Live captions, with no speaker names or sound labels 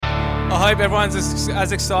I hope everyone's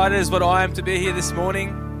as excited as what I am to be here this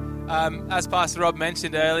morning. As Pastor Rob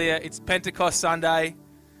mentioned earlier, it's Pentecost Sunday.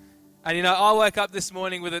 And I woke up this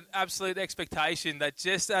morning with an absolute expectation that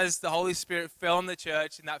just as the Holy Spirit fell on the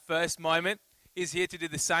church in that first moment, He's here to do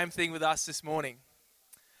the same thing with us this morning.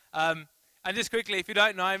 And just quickly, if you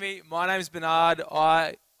don't know me, my name's Pienaar.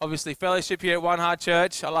 I obviously fellowship here at One Heart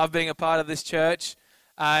Church. I love being a part of this church.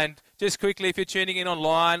 And just quickly, if you're tuning in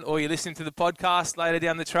online or you're listening to the podcast later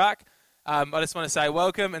down the track, I just want to say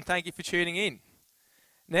welcome and thank you for tuning in.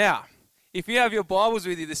 Now, if you have your Bibles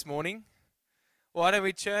with you this morning, why don't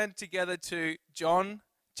we turn together to John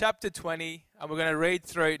chapter 20, and we're going to read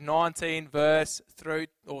through 19 verse through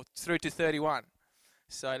to 31.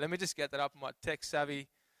 So let me just get that up on my tech-savvy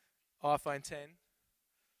iPhone 10.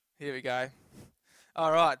 Here we go.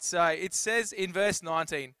 All right, so it says in verse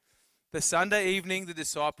 19, "The Sunday evening the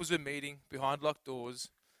disciples were meeting behind locked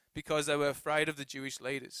doors because they were afraid of the Jewish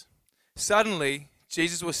leaders. Suddenly,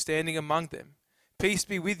 Jesus was standing among them. 'Peace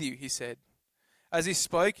be with you,' he said. As he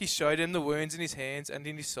spoke, he showed them the wounds in his hands and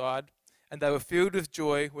in his side, and they were filled with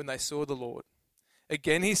joy when they saw the Lord.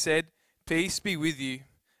 Again he said, 'Peace be with you.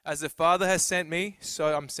 As the Father has sent me,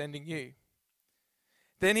 so I'm sending you.'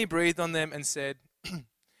 Then he breathed on them and said,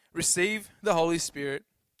 'Receive the Holy Spirit.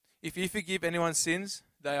 If you forgive anyone's sins,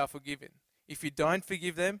 they are forgiven. If you don't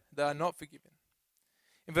forgive them, they are not forgiven.'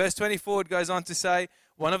 In verse 24, it goes on to say,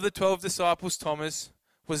 one of the 12 disciples, Thomas,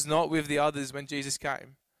 was not with the others when Jesus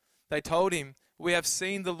came. They told him, 'We have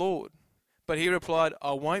seen the Lord.' But he replied,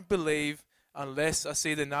 'I won't believe unless I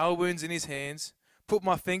see the nail wounds in his hands, put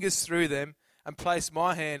my fingers through them, and place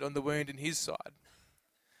my hand on the wound in his side.'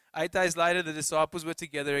 8 days later, the disciples were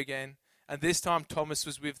together again, and this time Thomas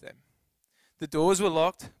was with them. The doors were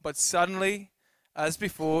locked, but suddenly, as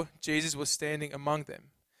before, Jesus was standing among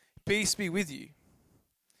them. 'Peace be with you,'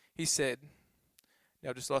 he said." Now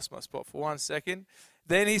I just lost my spot for 1 second.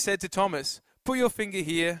 "Then he said to Thomas, 'Put your finger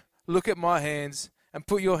here, look at my hands, and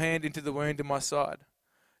put your hand into the wound in my side.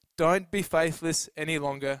 Don't be faithless any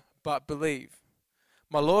longer, but believe.'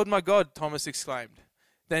 'My Lord, my God,' Thomas exclaimed.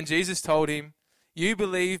 Then Jesus told him, 'You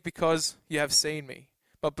believe because you have seen me,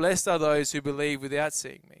 but blessed are those who believe without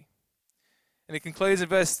seeing me.'" And it concludes in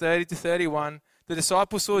verse 30 to 31, "The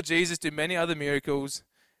disciples saw Jesus do many other miracle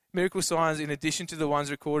signs in addition to the ones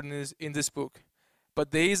recorded in this book.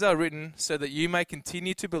 But these are written so that you may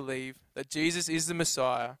continue to believe that Jesus is the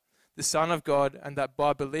Messiah, the Son of God, and that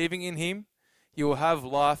by believing in him, you will have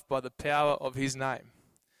life by the power of his name."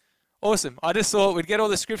 Awesome. I just thought we'd get all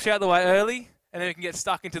the scripture out of the way early, and then we can get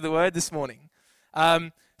stuck into the word this morning.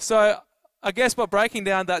 So I guess by breaking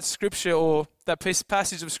down that scripture or that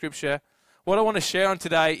passage of scripture, what I want to share on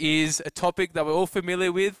today is a topic that we're all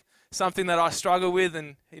familiar with, something that I struggle with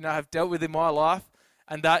and have dealt with in my life,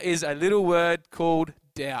 and that is a little word called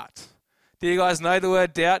doubt. Do you guys know the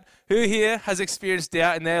word doubt? Who here has experienced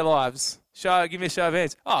doubt in their lives? Give me a show of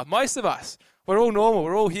hands. Oh, most of us. We're all normal.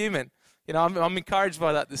 We're all human. I'm encouraged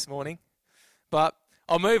by that this morning. But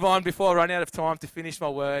I'll move on before I run out of time to finish my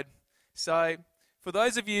word. So for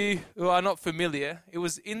those of you who are not familiar, it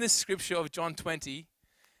was in this scripture of John 20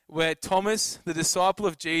 where Thomas, the disciple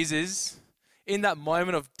of Jesus, in that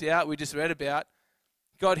moment of doubt we just read about,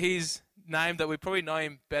 got his name that we probably know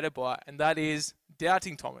him better by, and that is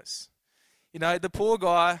Doubting Thomas. The poor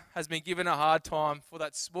guy has been given a hard time for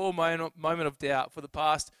that small moment of doubt for the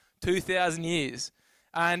past 2,000 years.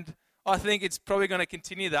 And I think it's probably going to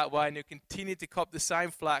continue that way, and he'll continue to cop the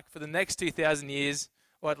same flack for the next 2,000 years,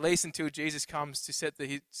 or at least until Jesus comes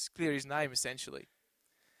to clear his name, essentially.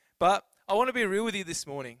 But I want to be real with you this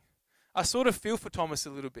morning. I sort of feel for Thomas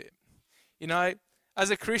a little bit. As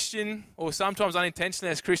a Christian, or sometimes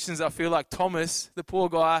unintentionally as Christians, I feel like Thomas, the poor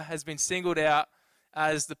guy, has been singled out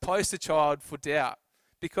as the poster child for doubt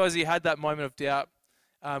because he had that moment of doubt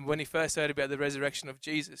when he first heard about the resurrection of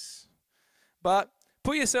Jesus. But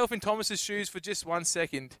put yourself in Thomas's shoes for just 1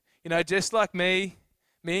 second. Just like me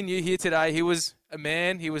and you here today, he was a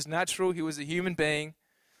man, he was natural, he was a human being,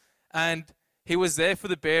 and he was there for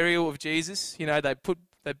the burial of Jesus.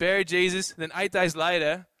 They buried Jesus, then 8 days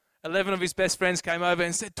later, 11 of his best friends came over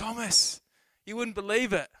and said, "Thomas, you wouldn't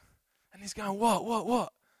believe it." And he's going,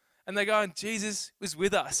 What? And they're going, "Jesus was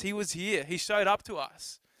with us. He was here. He showed up to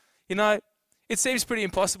us." It seems pretty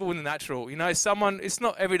impossible in the natural. It's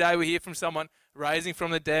not every day we hear from someone raising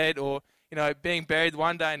from the dead or, being buried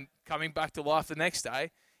one day and coming back to life the next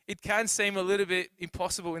day. It can seem a little bit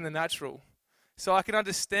impossible in the natural. So I can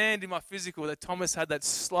understand in my physical that Thomas had that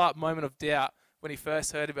slight moment of doubt when he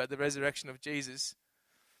first heard about the resurrection of Jesus.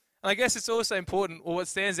 And I guess it's also important, or what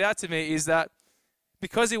stands out to me is that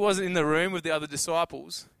because he wasn't in the room with the other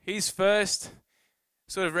disciples, his first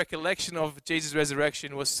sort of recollection of Jesus'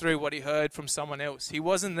 resurrection was through what he heard from someone else. He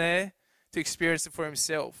wasn't there to experience it for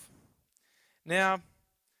himself. Now,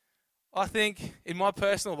 I think in my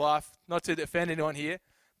personal life, not to offend anyone here,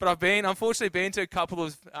 but I've unfortunately been to a couple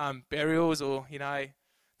of burials or,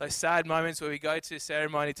 those sad moments where we go to a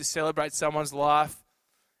ceremony to celebrate someone's life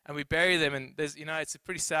and we bury them, and there's, it's a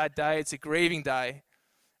pretty sad day, it's a grieving day,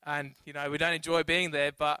 and, we don't enjoy being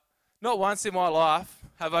there, but not once in my life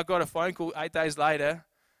have I got a phone call 8 days later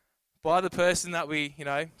by the person that we,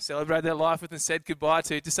 celebrated their life with and said goodbye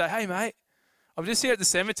to say, hey mate, I'm just here at the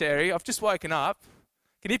cemetery, I've just woken up,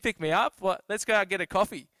 can you pick me up? Let's go out and get a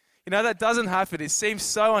coffee. That doesn't happen. It seems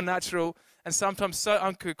so unnatural and sometimes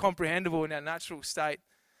so incomprehensible in our natural state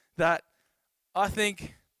that I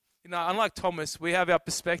think, unlike Thomas, we have our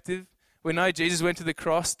perspective. We know Jesus went to the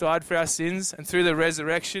cross, died for our sins, and through the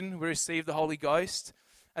resurrection, we receive the Holy Ghost.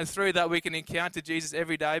 And through that, we can encounter Jesus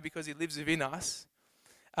every day because he lives within us.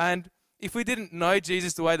 And if we didn't know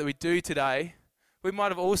Jesus the way that we do today, we might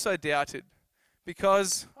have also doubted.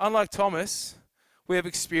 Because unlike Thomas, we have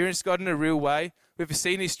experienced God in a real way. We've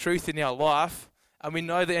seen his truth in our life, and we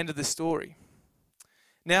know the end of the story.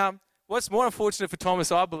 Now, what's more unfortunate for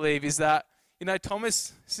Thomas, I believe, is that,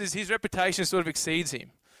 Thomas, his reputation sort of exceeds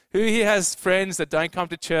him. He has friends that don't come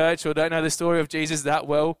to church or don't know the story of Jesus that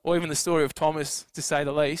well, or even the story of Thomas, to say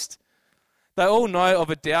the least. They all know of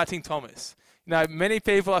a doubting Thomas. Many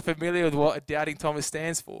people are familiar with what a doubting Thomas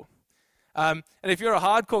stands for. And if you're a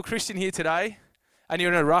hardcore Christian here today, and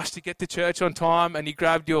you're in a rush to get to church on time, and you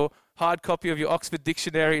grabbed your hard copy of your Oxford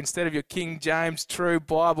Dictionary instead of your King James True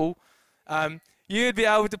Bible, you'd be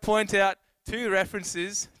able to point out 2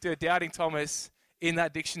 references to a doubting Thomas in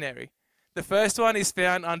that dictionary. The first one is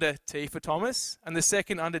found under T for Thomas, and the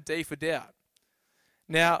second under D for doubt.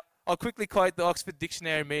 Now, I'll quickly quote the Oxford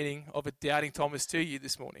Dictionary meaning of a doubting Thomas to you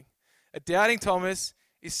this morning. A doubting Thomas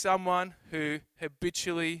is someone who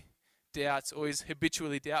habitually doubts or is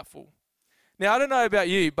habitually doubtful. Now, I don't know about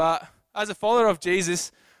you, but as a follower of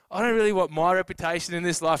Jesus, I don't really want my reputation in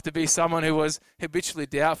this life to be someone who was habitually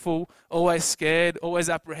doubtful, always scared, always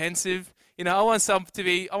apprehensive. I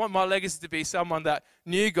want my legacy to be someone that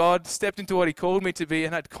knew God, stepped into what he called me to be,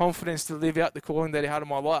 and had confidence to live out the calling that he had in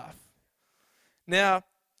my life. Now,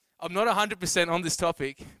 I'm not 100% on this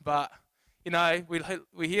topic, but,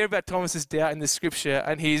 we hear about Thomas's doubt in the scripture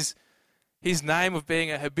and his name of being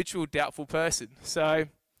a habitual doubtful person. So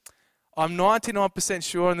I'm 99%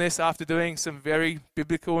 sure on this after doing some very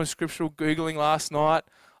biblical and scriptural Googling last night.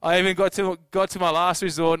 I even got to my last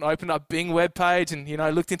resort and opened up Bing webpage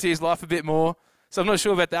and, looked into his life a bit more. So I'm not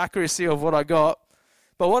sure about the accuracy of what I got.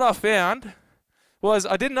 But what I found was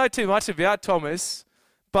I didn't know too much about Thomas,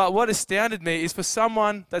 but what astounded me is for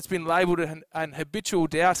someone that's been labelled an habitual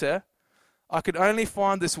doubter, I could only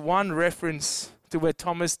find this one reference to where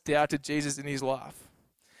Thomas doubted Jesus in his life.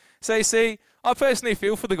 So you see, I personally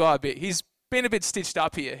feel for the guy a bit. He's been a bit stitched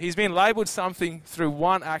up here. He's been labelled something through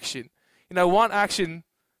one action. One action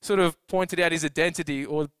sort of pointed out his identity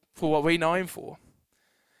or for what we know him for.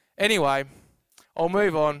 Anyway, I'll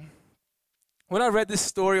move on. When I read this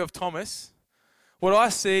story of Thomas, what I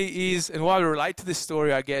see is, and why I relate to this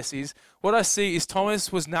story, I guess, is what I see is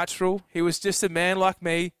Thomas was natural. He was just a man like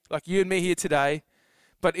me, like you and me here today.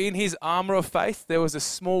 But in his armor of faith, there was a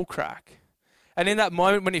small crack. And in that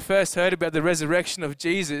moment when he first heard about the resurrection of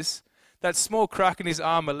Jesus, that small crack in his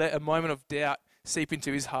armor let a moment of doubt seep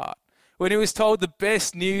into his heart. When he was told the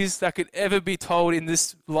best news that could ever be told in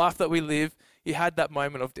this life that we live, he had that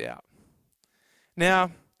moment of doubt.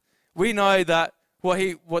 Now, we know that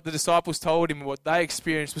what the disciples told him and what they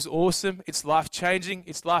experienced was awesome. It's life-changing.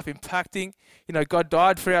 It's life-impacting. God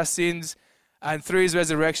died for our sins, and through his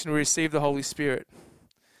resurrection, we received the Holy Spirit.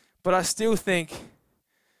 But I still think,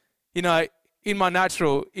 in my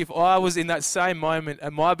natural, if I was in that same moment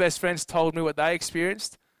and my best friends told me what they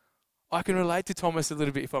experienced, I can relate to Thomas a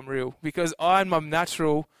little bit if I'm real, because I in my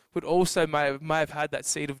natural would also may have had that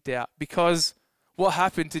seed of doubt, because what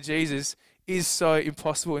happened to Jesus is so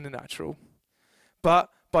impossible in the natural. But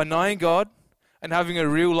by knowing God and having a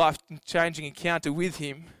real life-changing encounter with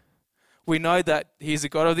him, we know that he's a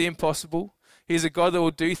God of the impossible. He's a God that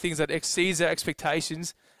will do things that exceeds our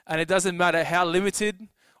expectations, and it doesn't matter how limited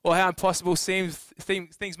or how impossible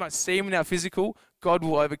things might seem in our physical, God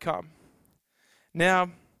will overcome. Now,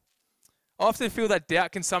 I often feel that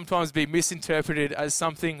doubt can sometimes be misinterpreted as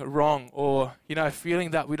something wrong or, a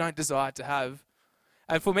feeling that we don't desire to have.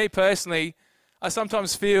 And for me personally, I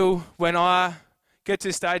sometimes feel when I get to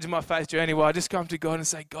a stage in my faith journey where I just come to God and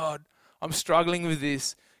say, God, I'm struggling with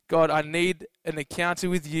this. God, I need an encounter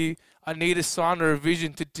with you. I need a sign or a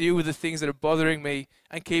vision to deal with the things that are bothering me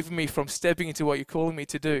and keeping me from stepping into what you're calling me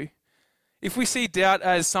to do. If we see doubt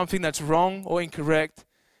as something that's wrong or incorrect,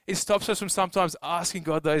 it stops us from sometimes asking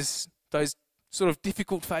God those sort of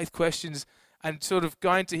difficult faith questions and sort of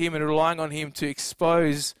going to Him and relying on Him to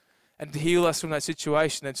expose and to heal us from that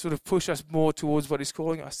situation and sort of push us more towards what He's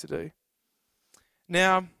calling us to do.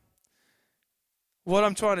 Now, what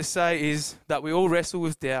I'm trying to say is that we all wrestle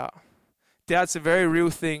with doubt. Doubt's a very real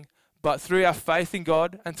thing, but through our faith in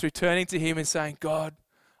God and through turning to Him and saying, God,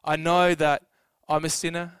 I know that I'm a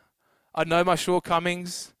sinner. I know my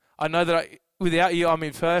shortcomings. I know that without you, I'm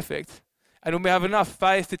imperfect. And when we have enough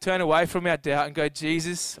faith to turn away from our doubt and go,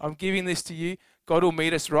 Jesus, I'm giving this to you, God will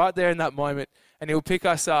meet us right there in that moment and He'll pick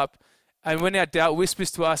us up. And when our doubt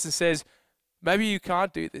whispers to us and says, maybe you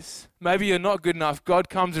can't do this, maybe you're not good enough, God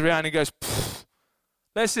comes around and goes,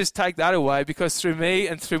 let's just take that away, because through me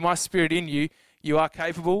and through my Spirit in you, you are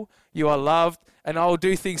capable, you are loved, and I will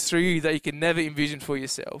do things through you that you can never envision for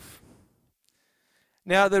yourself.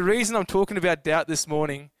 Now, the reason I'm talking about doubt this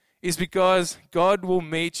morning is because God will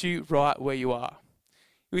meet you right where you are.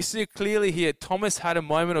 We see clearly here, Thomas had a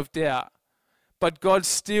moment of doubt, but God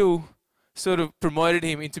still sort of promoted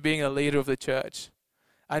him into being a leader of the church.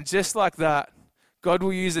 And just like that, God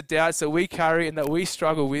will use the doubts that we carry and that we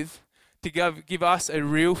struggle with to give us a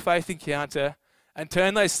real faith encounter and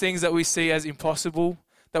turn those things that we see as impossible,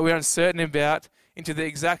 that we're uncertain about, into the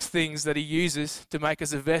exact things that He uses to make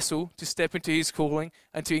us a vessel to step into His calling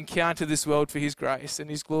and to encounter this world for His grace and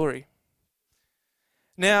His glory.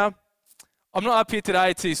 Now, I'm not up here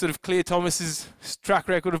today to sort of clear Thomas's track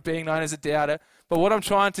record of being known as a doubter, but what I'm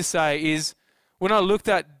trying to say is, when I looked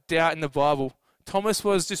at doubt in the Bible, Thomas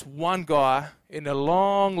was just one guy in a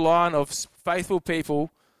long line of faithful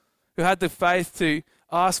people who had the faith to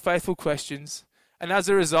ask faithful questions. And as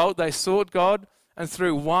a result, they sought God, and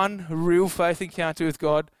through one real faith encounter with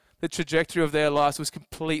God, the trajectory of their lives was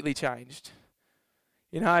completely changed.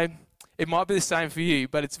 You know, it might be the same for you,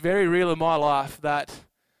 but it's very real in my life that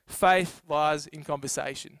faith lies in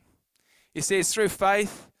conversation. You see, it's through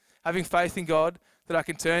faith, having faith in God, that I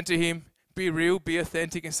can turn to Him, be real, be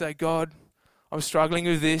authentic, and say, God, I'm struggling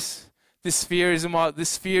with this. This fear is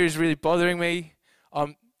really bothering me.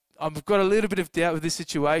 I've got a little bit of doubt with this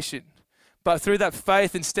situation. But through that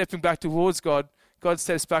faith and stepping back towards God, God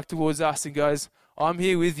steps back towards us and goes, I'm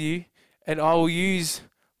here with you, and I will use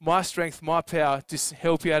my strength, my power to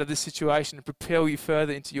help you out of this situation and propel you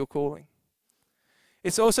further into your calling.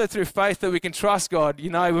 It's also through faith that we can trust God.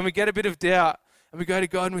 You know, when we get a bit of doubt and we go to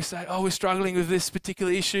God and we say, we're struggling with this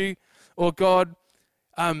particular issue, or God,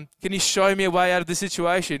 can you show me a way out of the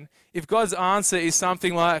situation? If God's answer is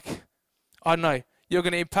something like, I don't know, you're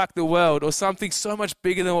going to impact the world, or something so much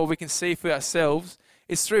bigger than what we can see for ourselves,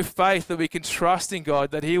 it's through faith that we can trust in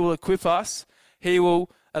God, that He will equip us, He will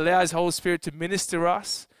allow His Holy Spirit to minister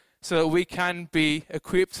us so that we can be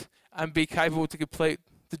equipped and be capable to complete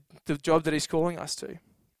the job that He's calling us to.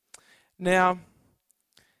 Now,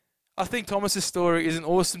 I think Thomas's story is an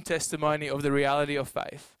awesome testimony of the reality of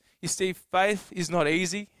faith. You see, faith is not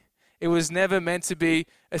easy. It was never meant to be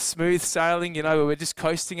a smooth sailing, where we're just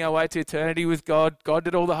coasting our way to eternity with God. God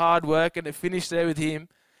did all the hard work and it finished there with Him.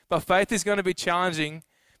 But faith is going to be challenging,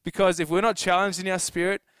 because if we're not challenged in our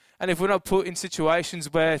spirit, and if we're not put in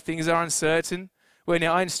situations where things are uncertain, where in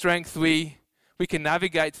our own strength we can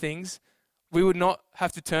navigate things, we would not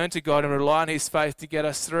have to turn to God and rely on His faith to get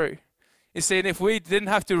us through. You see, and if we didn't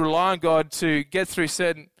have to rely on God to get through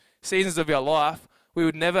certain seasons of our life, we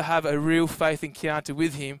would never have a real faith encounter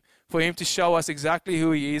with Him, for Him to show us exactly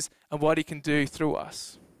who He is and what He can do through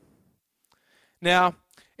us. Now,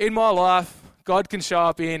 in my life, God can show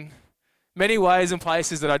up in many ways and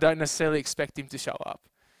places that I don't necessarily expect Him to show up.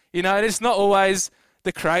 And it's not always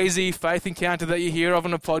the crazy faith encounter that you hear of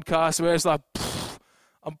on a podcast where it's like,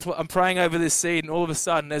 I'm praying over this seed and all of a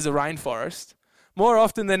sudden there's a rainforest. More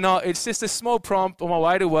often than not, it's just a small prompt on my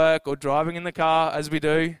way to work or driving in the car, as we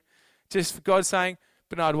do. Just God saying,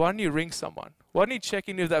 Bernard, why don't you ring someone? Why don't you check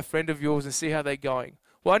in with that friend of yours and see how they're going?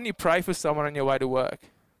 Why don't you pray for someone on your way to work?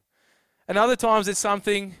 And other times it's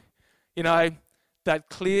something, that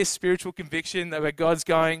clear spiritual conviction that where God's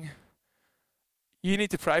going, you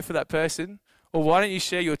need to pray for that person. Or why don't you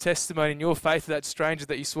share your testimony and your faith with that stranger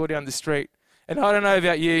that you saw down the street? And I don't know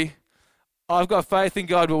about you, I've got faith in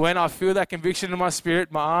God, but when I feel that conviction in my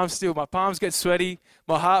spirit, my palms get sweaty,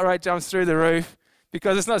 my heart rate jumps through the roof,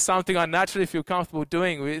 because it's not something I naturally feel comfortable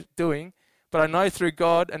doing, but I know through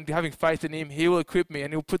God and having faith in Him, He will equip me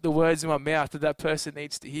and He'll put the words in my mouth that person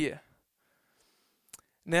needs to hear.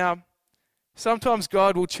 Now, sometimes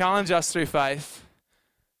God will challenge us through faith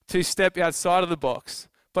to step outside of the box,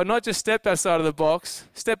 but not just step outside of the box,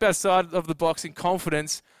 step outside of the box in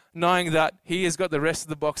confidence, knowing that he has got the rest of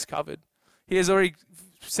the box covered. He has already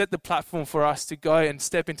set the platform for us to go and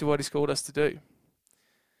step into what he's called us to do.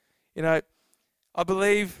 You know, I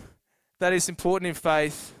believe that it's important in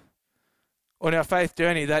faith, on our faith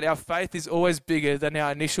journey, that our faith is always bigger than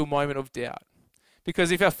our initial moment of doubt.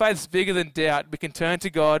 Because if our faith's bigger than doubt, we can turn to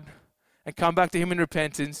God and come back to him in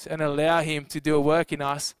repentance and allow him to do a work in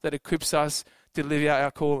us that equips us to live out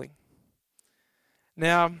our calling.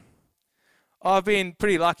 Now, I've been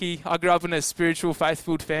pretty lucky. I grew up in a spiritual,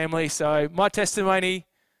 faith-filled family, so my testimony,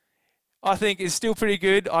 I think, is still pretty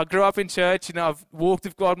good. I grew up in church, I've walked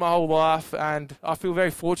with God my whole life, and I feel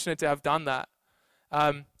very fortunate to have done that.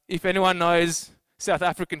 If anyone knows South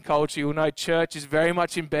African culture, you'll know church is very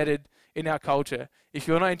much embedded in our culture. If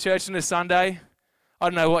you're not in church on a Sunday, I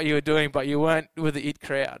don't know what you were doing, but you weren't with the it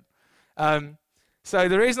crowd. So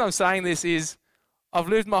the reason I'm saying this is I've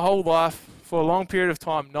lived my whole life for a long period of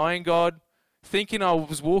time knowing God, thinking I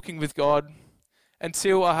was walking with God,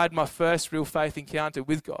 until I had my first real faith encounter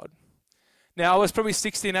with God. Now, I was probably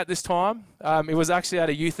 16 at this time. It was actually at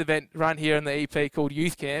a youth event run here in the EP called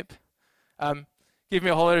Youth Camp. Give me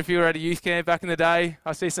a holler if you were at a youth camp back in the day.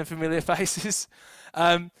 I see some familiar faces.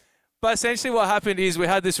 But essentially what happened is we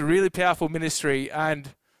had this really powerful ministry, and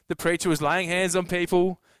the preacher was laying hands on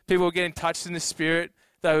people. People were getting touched in the spirit.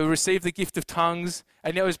 They received the gift of tongues,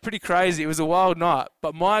 and it was pretty crazy. It was a wild night,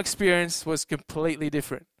 but my experience was completely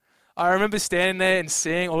different. I remember standing there and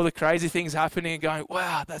seeing all the crazy things happening and going,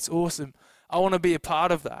 wow, that's awesome. I want to be a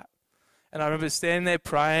part of that. And I remember standing there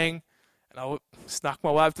praying, and I snuck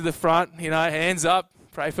my way up to the front, hands up,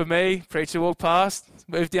 pray for me. Preacher walked past,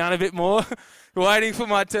 moved down a bit more, waiting for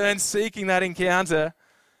my turn, seeking that encounter.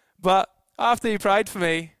 But after he prayed for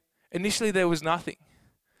me, initially there was nothing.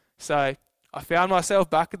 So I found myself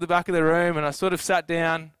back at the back of the room, and I sort of sat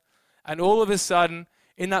down, and all of a sudden,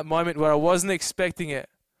 in that moment where I wasn't expecting it,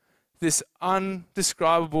 this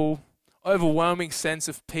undescribable, overwhelming sense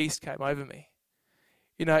of peace came over me.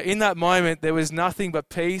 In that moment, there was nothing but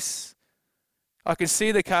peace. I could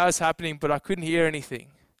see the chaos happening, but I couldn't hear anything.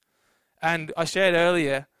 And I shared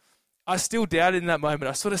earlier, I still doubted in that moment.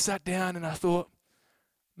 I sort of sat down and I thought,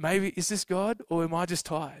 maybe, is this God or am I just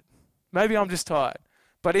tired? Maybe I'm just tired.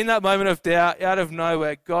 But in that moment of doubt, out of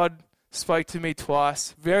nowhere, God spoke to me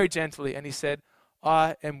twice, very gently, and he said,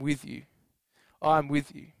 I am with you. I am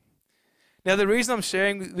with you. Now, the reason I'm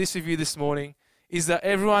sharing this with you this morning is that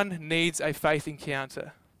everyone needs a faith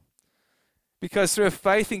encounter. Because through a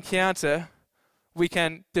faith encounter, we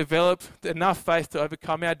can develop enough faith to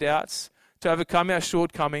overcome our doubts, to overcome our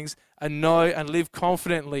shortcomings, and know and live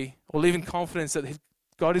confidently, or live in confidence that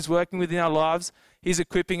God is working within our lives. He's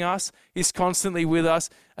equipping us. He's constantly with us.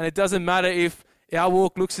 And it doesn't matter if our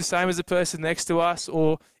walk looks the same as the person next to us,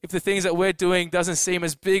 or if the things that we're doing doesn't seem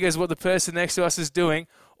as big as what the person next to us is doing.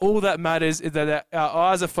 All that matters is that our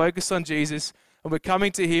eyes are focused on Jesus, and we're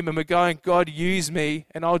coming to him and we're going, God, use me,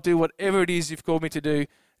 and I'll do whatever it is you've called me to do,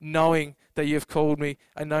 knowing that you've called me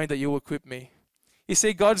and knowing that you'll equip me. You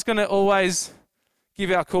see, God's going to always give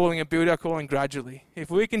our calling and build our calling gradually. If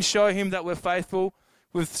we can show him that we're faithful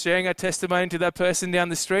with sharing our testimony to that person down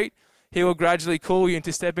the street, he will gradually call you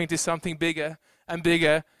into stepping into something bigger and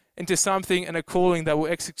bigger, into something and a calling that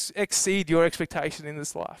will exceed your expectation in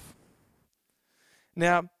this life.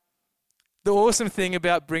 Now, the awesome thing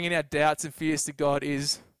about bringing our doubts and fears to God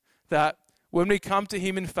is that when we come to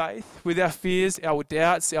him in faith, with our fears, our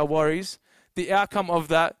doubts, our worries, the outcome of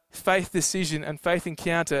that faith decision and faith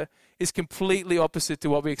encounter is completely opposite to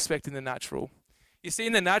what we expect in the natural. You see,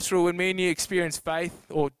 in the natural, when me and you experience faith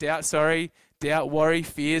or doubt, worry,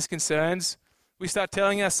 fears, concerns, we start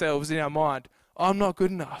telling ourselves in our mind, I'm not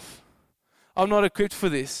good enough. I'm not equipped for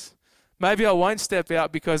this. Maybe I won't step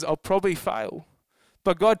out because I'll probably fail.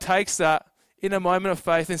 But God takes that in a moment of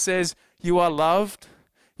faith and says, you are loved,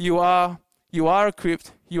 you are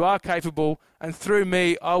equipped, you are capable, and through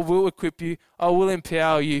me, I will equip you, I will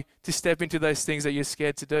empower you to step into those things that you're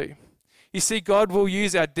scared to do. You see, God will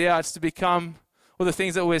use our doubts to become, or the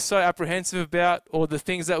things that we're so apprehensive about, or the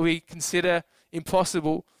things that we consider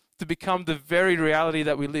impossible, to become the very reality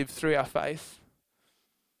that we live through our faith.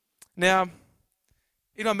 Now,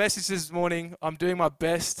 in our message this morning, I'm doing my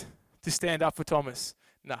best to stand up for Thomas.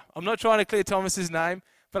 No, I'm not trying to clear Thomas's name,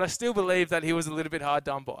 but I still believe that he was a little bit hard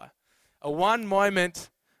done by. A one moment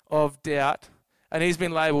of doubt, and he's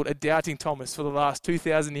been labelled a doubting Thomas for the last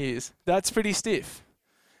 2,000 years. That's pretty stiff.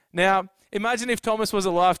 Now, imagine if Thomas was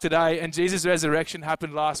alive today and Jesus' resurrection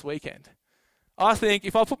happened last weekend. I think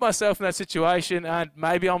if I put myself in that situation, and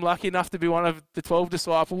maybe I'm lucky enough to be one of the 12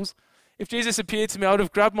 disciples, if Jesus appeared to me, I would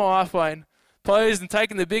have grabbed my iPhone, posed and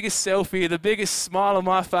taken the biggest selfie, the biggest smile on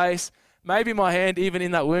my face, maybe my hand even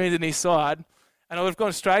in that wound in his side, and I would have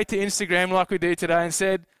gone straight to Instagram like we do today and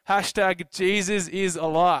said, #Jesus is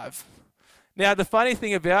alive. Now, the funny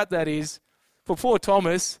thing about that is, for poor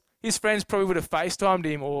Thomas, his friends probably would have FaceTimed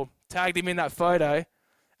him or tagged him in that photo,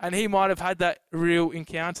 and he might have had that real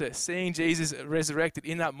encounter, seeing Jesus resurrected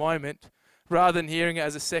in that moment, rather than hearing it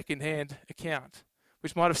as a second-hand account,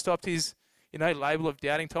 which might have stopped his, label of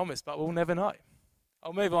doubting Thomas, but we'll never know.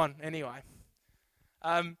 I'll move on anyway.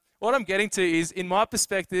 What I'm getting to is, in my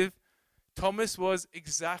perspective, Thomas was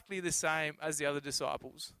exactly the same as the other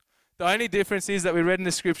disciples. The only difference is that we read in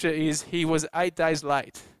the scripture is he was 8 days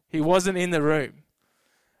late. He wasn't in the room.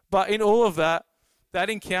 But in all of that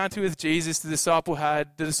encounter with Jesus the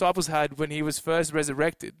disciples had when he was first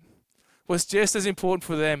resurrected was just as important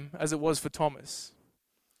for them as it was for Thomas.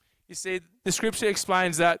 You see, the scripture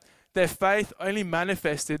explains that their faith only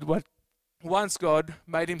manifested once God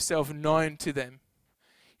made himself known to them.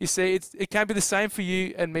 You see, it can be the same for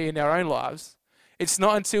you and me in our own lives. It's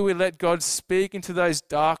not until we let God speak into those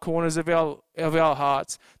dark corners of our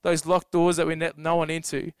hearts, those locked doors that we let no one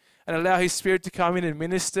into, and allow his Spirit to come in and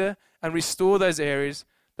minister and restore those areas,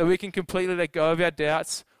 that we can completely let go of our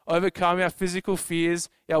doubts, overcome our physical fears,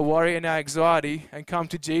 our worry and our anxiety, and come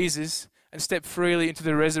to Jesus and step freely into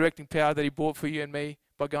the resurrecting power that he bought for you and me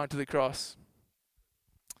by going to the cross.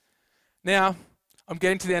 Now, I'm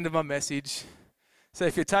getting to the end of my message. So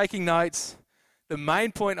if you're taking notes, the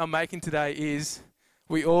main point I'm making today is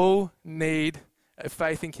we all need a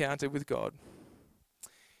faith encounter with God.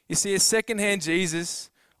 You see, a second-hand Jesus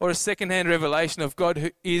or a second-hand revelation of God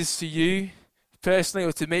who is to you personally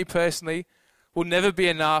or to me personally will never be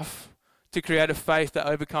enough to create a faith that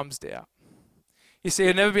overcomes doubt. You see,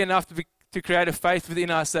 it'll never be enough to create a faith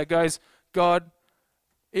within us that goes, God,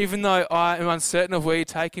 even though I am uncertain of where you're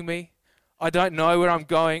taking me, I don't know where I'm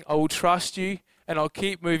going, I will trust you and I'll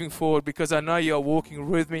keep moving forward because I know you're walking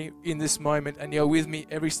with me in this moment and you're with me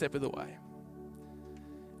every step of the way.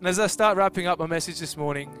 And as I start wrapping up my message this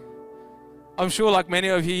morning, I'm sure like many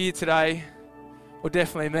of you here today, or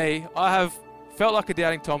definitely me, I have felt like a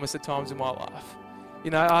doubting Thomas at times in my life.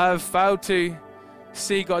 I have failed to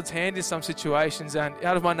see God's hand in some situations, and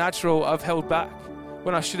out of my natural, I've held back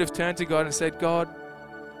when I should have turned to God and said, God,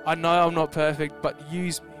 I know I'm not perfect, but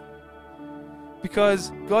use me.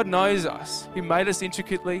 Because God knows us. He made us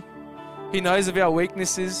intricately. He knows of our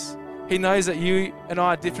weaknesses. He knows that you and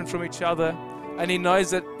I are different from each other. And he knows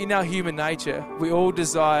that in our human nature, we all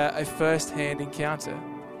desire a first-hand encounter.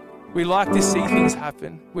 We like to see things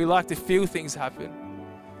happen. We like to feel things happen.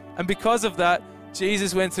 And because of that,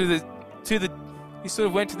 Jesus went to the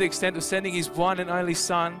extent of sending his one and only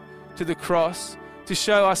Son to the cross to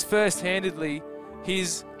show us first-handedly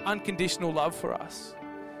his unconditional love for us.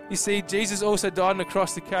 You see, Jesus also died on the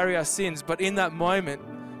cross to carry our sins, but in that moment,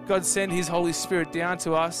 God sent his Holy Spirit down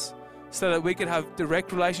to us so that we can have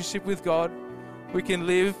direct relationship with God. We can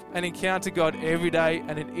live and encounter God every day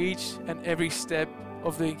and in each and every step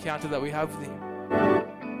of the encounter that we have with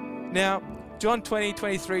him. Now, John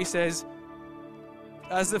 20:23 says,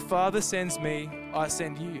 as the Father sends me, I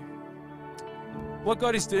send you. What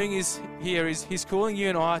God is doing is he's calling you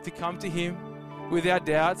and I to come to him with our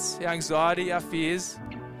doubts, our anxiety, our fears,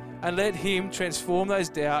 and let him transform those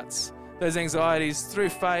doubts, those anxieties through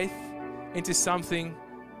faith into something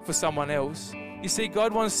for someone else. You see,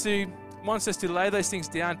 God wants us to lay those things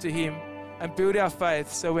down to him and build our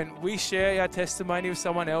faith, so when we share our testimony with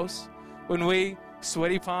someone else, when we,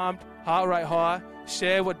 sweaty palmed, heart rate high,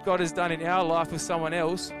 share what God has done in our life with someone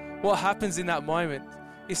else, what happens in that moment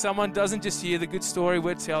is someone doesn't just hear the good story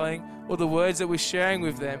we're telling or the words that we're sharing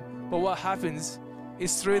with them, but what happens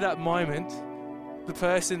is through that moment, the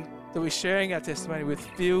person that we're sharing our testimony with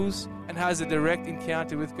feels and has a direct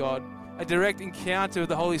encounter with God, a direct encounter with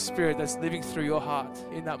the Holy Spirit that's living through your heart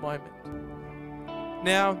in that moment.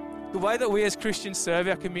 Now, the way that we as Christians serve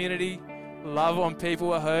our community, love on people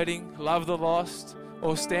who are hurting, love the lost,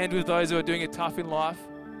 or stand with those who are doing it tough in life,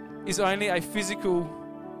 is only a physical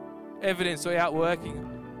evidence or outworking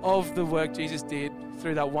of the work Jesus did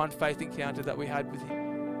through that one faith encounter that we had with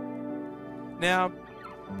him. Now,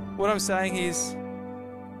 what I'm saying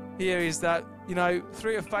here is that,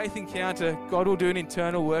 through a faith encounter, God will do an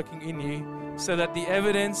internal working in you so that the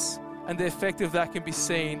evidence and the effect of that can be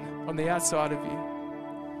seen on the outside of you.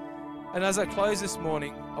 And as I close this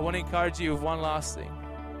morning, I want to encourage you with one last thing.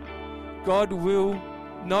 God will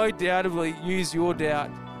no doubtably use your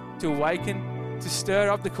doubt to awaken, to stir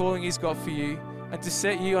up the calling he's got for you, and to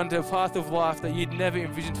set you onto a path of life that you'd never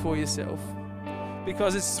envisioned for yourself.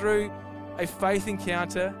 Because it's through a faith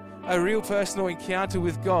encounter, a real personal encounter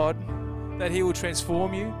with God, that he will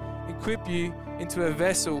transform you, equip you into a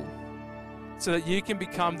vessel so that you can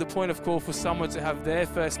become the point of call for someone to have their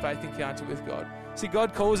first faith encounter with God. See,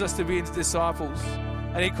 God calls us to be his disciples,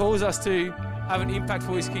 and he calls us to have an impact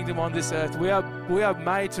for his kingdom on this earth. We are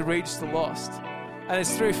made to reach the lost. And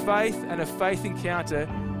it's through faith and a faith encounter,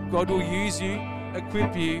 God will use you,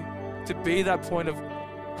 equip you to be that point of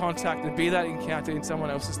contact and be that encounter in someone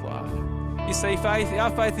else's life. You see, our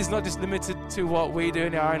faith is not just limited to what we do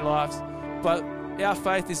in our own lives, but our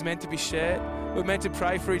faith is meant to be shared. We're meant to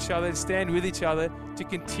pray for each other and stand with each other to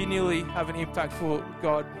continually have an impact for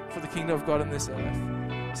God, for the kingdom of God on this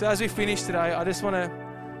earth. So as we finish today, I just want to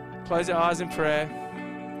close our eyes in prayer.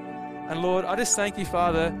 And Lord, I just thank you,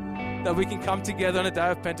 Father, that we can come together on a day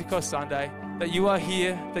of Pentecost Sunday, that you are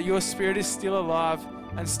here, that your Spirit is still alive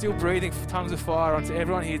and still breathing tongues of fire onto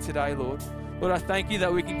everyone here today, Lord. Lord, I thank you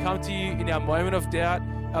that we can come to you in our moment of doubt,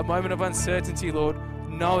 our moment of uncertainty, Lord,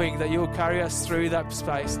 knowing that you will carry us through that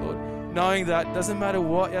space, Lord. Knowing that doesn't matter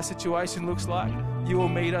what our situation looks like, you will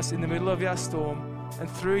meet us in the middle of our storm. And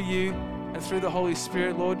through you and through the Holy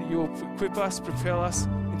Spirit, Lord, you will equip us, propel us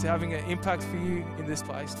into having an impact for you in this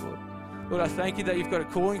place, Lord. Lord, I thank you that you've got a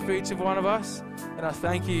calling for each of one of us, and I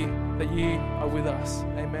thank you that you are with us.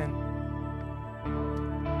 Amen.